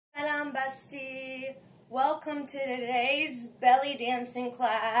on, bestie? Welcome to today's belly dancing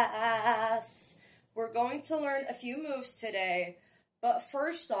class. We're going to learn a few moves today, but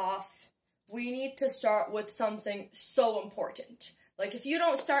first off, we need to start with something so important. Like, if you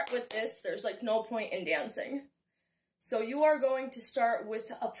don't start with this, there's like no point in dancing. So you are going to start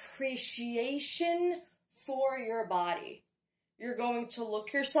with appreciation for your body. You're going to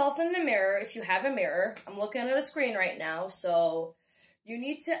look yourself in the mirror, if you have a mirror. I'm looking at a screen right now, so you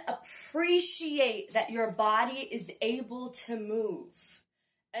need to appreciate that your body is able to move.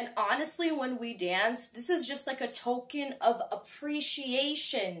 And honestly, when we dance, this is just like a token of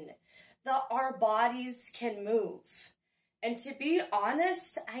appreciation that our bodies can move. And to be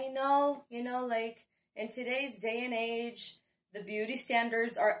honest, I know, like in today's day and age, the beauty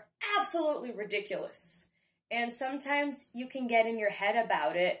standards are absolutely ridiculous. And sometimes you can get in your head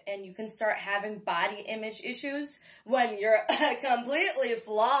about it and you can start having body image issues when you're completely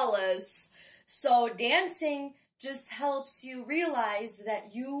flawless. So dancing just helps you realize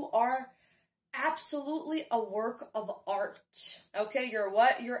that you are absolutely a work of art. Okay, you're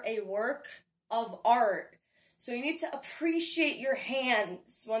what? You're a work of art. So you need to appreciate your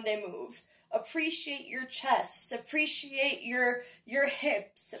hands when they move. Appreciate your chest. Appreciate your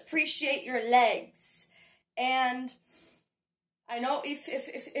hips. Appreciate your legs. And I know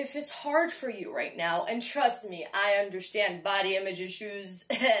if it's hard for you right now, and trust me, I understand body image issues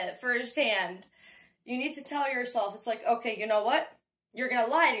firsthand, you need to tell yourself, it's like, okay, you know what? You're going to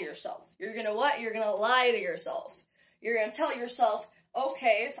lie to yourself. You're going to what? You're going to lie to yourself. You're going to tell yourself,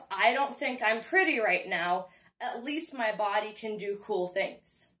 okay, if I don't think I'm pretty right now, at least my body can do cool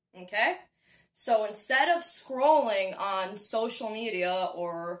things. Okay? So instead of scrolling on social media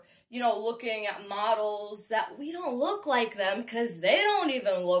or, looking at models that we don't look like them because they don't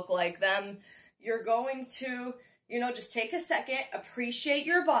even look like them, you're going to, just take a second, appreciate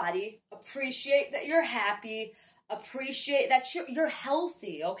your body, appreciate that you're happy, appreciate that you're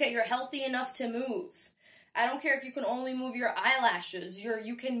healthy, okay? You're healthy enough to move. I don't care if you can only move your eyelashes,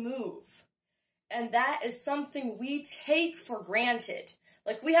 you can move. And that is something we take for granted.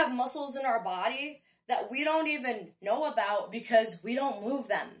 Like, we have muscles in our body that we don't even know about because we don't move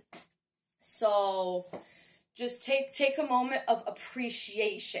them. So just take a moment of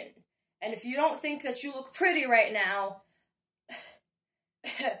appreciation. And if you don't think that you look pretty right now,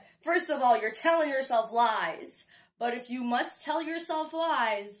 first of all, you're telling yourself lies. But if you must tell yourself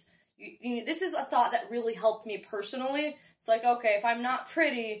lies, this is a thought that really helped me personally. It's like, okay, if I'm not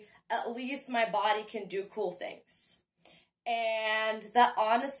pretty, at least my body can do cool things. And that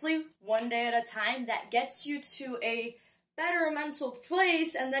honestly, one day at a time, that gets you to a better mental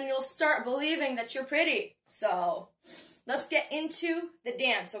place, and then you'll start believing that you're pretty. So let's get into the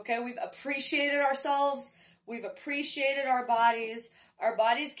dance, okay? We've appreciated ourselves. We've appreciated our bodies. Our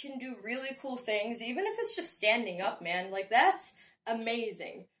bodies can do really cool things, even if it's just standing up, man. Like, that's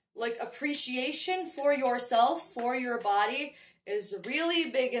amazing. Like, appreciation for yourself, for your body, is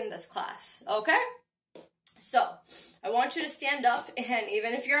really big in this class, okay? So, I want you to stand up, and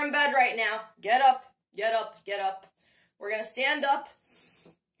even if you're in bed right now, get up, get up, get up. We're going to stand up.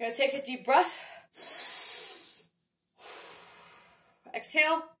 You're going to take a deep breath.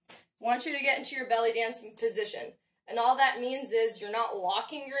 Exhale. I want you to get into your belly dancing position. And all that means is you're not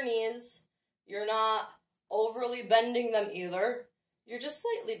locking your knees. You're not overly bending them either. You're just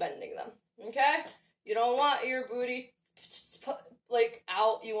slightly bending them, okay? You don't want your booty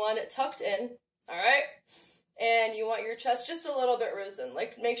out. You want it tucked in, all right? And you want your chest just a little bit risen.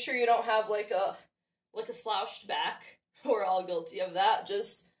 Like, make sure you don't have like a slouched back. We're all guilty of that.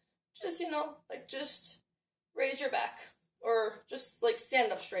 Just raise your back. Or just,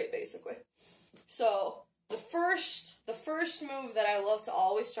 stand up straight, basically. So, the first move that I love to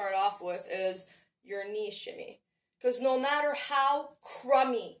always start off with is your knee shimmy. Because no matter how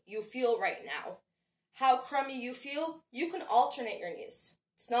crummy you feel right now, you can alternate your knees.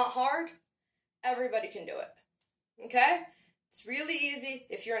 It's not hard. Everybody can do it. Okay? It's really easy.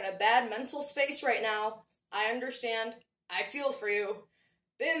 If you're in a bad mental space right now, I understand. I feel for you.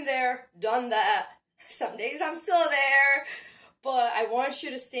 Been there, done that. Some days I'm still there. But I want you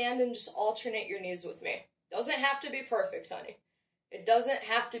to stand and just alternate your knees with me. Doesn't have to be perfect, honey. It doesn't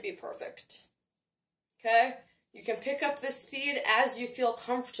have to be perfect. Okay? You can pick up the speed as you feel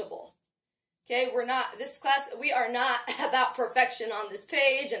comfortable. Okay? We are not about perfection on this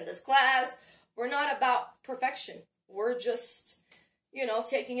page and this class. We're not about perfection. We're just,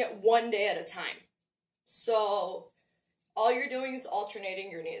 taking it one day at a time. So, all you're doing is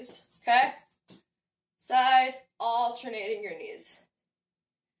alternating your knees, okay? Side, alternating your knees.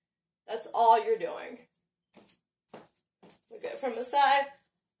 That's all you're doing. Look at it from the side,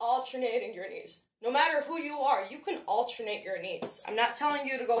 alternating your knees. No matter who you are, you can alternate your knees. I'm not telling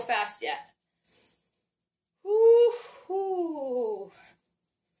you to go fast yet. Woo-hoo.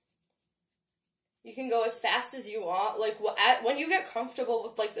 You can go as fast as you want. Like, when you get comfortable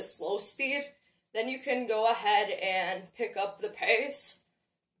with, like, the slow speed, then you can go ahead and pick up the pace.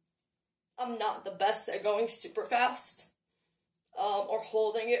 I'm not the best at going super fast, or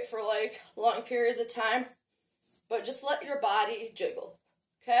holding it for, like, long periods of time. But just let your body jiggle,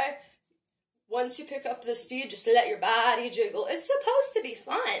 okay? Once you pick up the speed, just let your body jiggle. It's supposed to be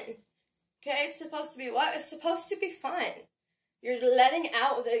fun, okay? It's supposed to be what? It's supposed to be fun. You're letting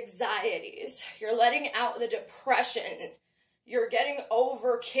out the anxieties. You're letting out the depression. You're getting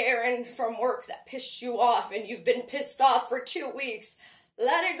over Karen from work that pissed you off and you've been pissed off for 2 weeks.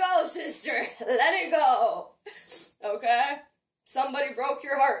 Let it go, sister. Let it go. Okay? Somebody broke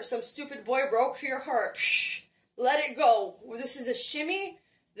your heart. Some stupid boy broke your heart. Let it go. This is a shimmy.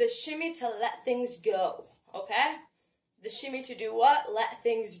 The shimmy to let things go. Okay? The shimmy to do what? Let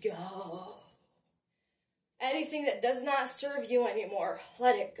things go. Anything that does not serve you anymore,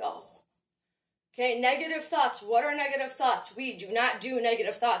 let it go. Okay, negative thoughts. What are negative thoughts? We do not do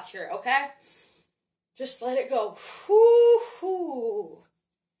negative thoughts here, okay? Just let it go. Whoo-hoo.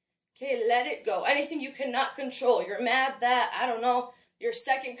 Okay, let it go. Anything you cannot control. You're mad that, I don't know, your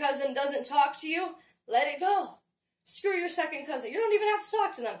second cousin doesn't talk to you. Let it go. Screw your second cousin. You don't even have to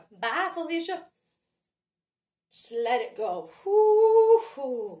talk to them. Bye, Felicia. Just let it go.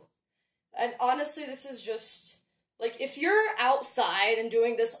 Whoo-hoo. And honestly, this is just, like, if you're outside and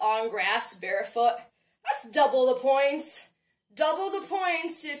doing this on grass barefoot, that's double the points. Double the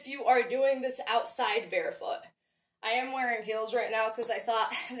points if you are doing this outside barefoot. I am wearing heels right now because I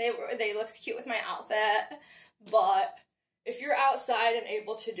thought they looked cute with my outfit. But if you're outside and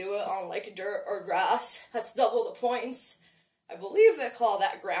able to do it on, like, dirt or grass, that's double the points. I believe they call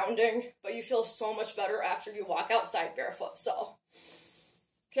that grounding, but you feel so much better after you walk outside barefoot, so.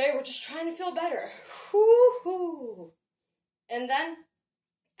 Okay, we're just trying to feel better. Whoo-hoo. And then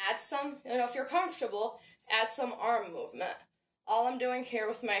add some, if you're comfortable, add some arm movement. All I'm doing here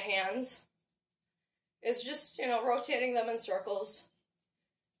with my hands is just, rotating them in circles.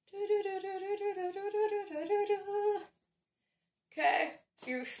 Okay,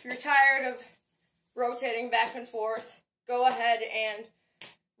 if you're tired of rotating back and forth, go ahead and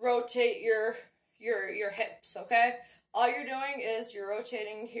rotate your hips, okay? All you're doing is you're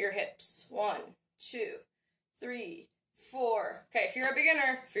rotating your hips. 1, 2, 3, 4. Okay, if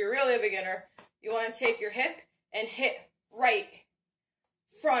you're really a beginner, you want to take your hip and hit right,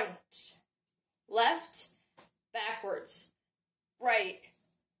 front, left, backwards, right,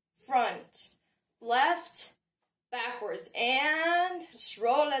 front, left, backwards, and just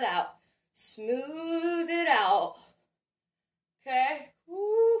roll it out. Smooth it out. Okay?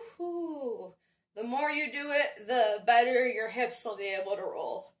 Woo-hoo. The more you do it, the better your hips will be able to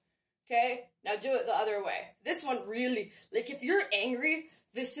roll. Okay? Now do it the other way. This one really, like, if you're angry,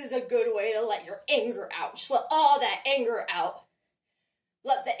 this is a good way to let your anger out. Just let all that anger out.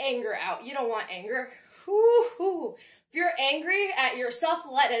 Let the anger out. You don't want anger. Woo-hoo. If you're angry at yourself,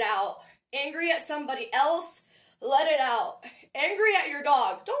 let it out. Angry at somebody else, let it out. Angry at your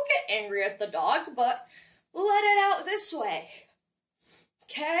dog. Don't get angry at the dog, but let it out this way.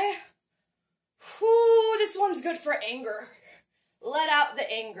 Okay? Whoo, this one's good for anger. Let out the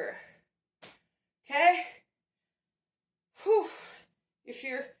anger. Okay? Whew. This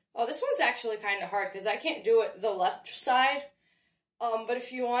one's actually kind of hard because I can't do it the left side. But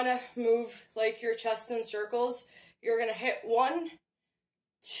if you want to move, like, your chest in circles, you're going to hit 1,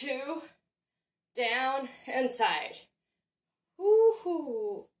 2, down, and side.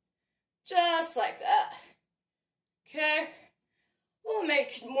 Woo-hoo. Just like that. Okay? We'll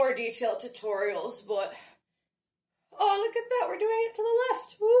make more detailed tutorials, but, oh, look at that, we're doing it to the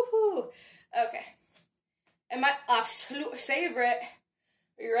left, woohoo! Okay, and my absolute favorite,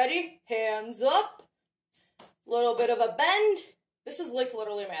 are you ready? Hands up, little bit of a bend, this is, like,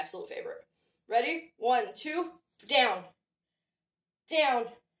 literally my absolute favorite. Ready? 1, 2, down, down,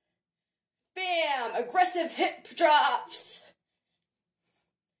 bam, aggressive hip drops.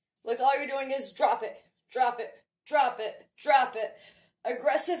 Like, all you're doing is drop it, drop it, drop it, drop it.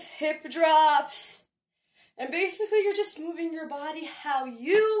 Aggressive hip drops. And basically you're just moving your body how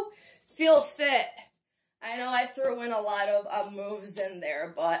you feel fit. I know I threw in a lot of moves in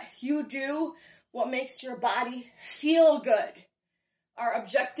there, but you do what makes your body feel good. Our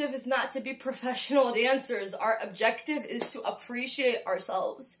objective is not to be professional dancers. Our objective is to appreciate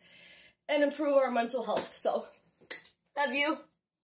ourselves and improve our mental health. So, love you.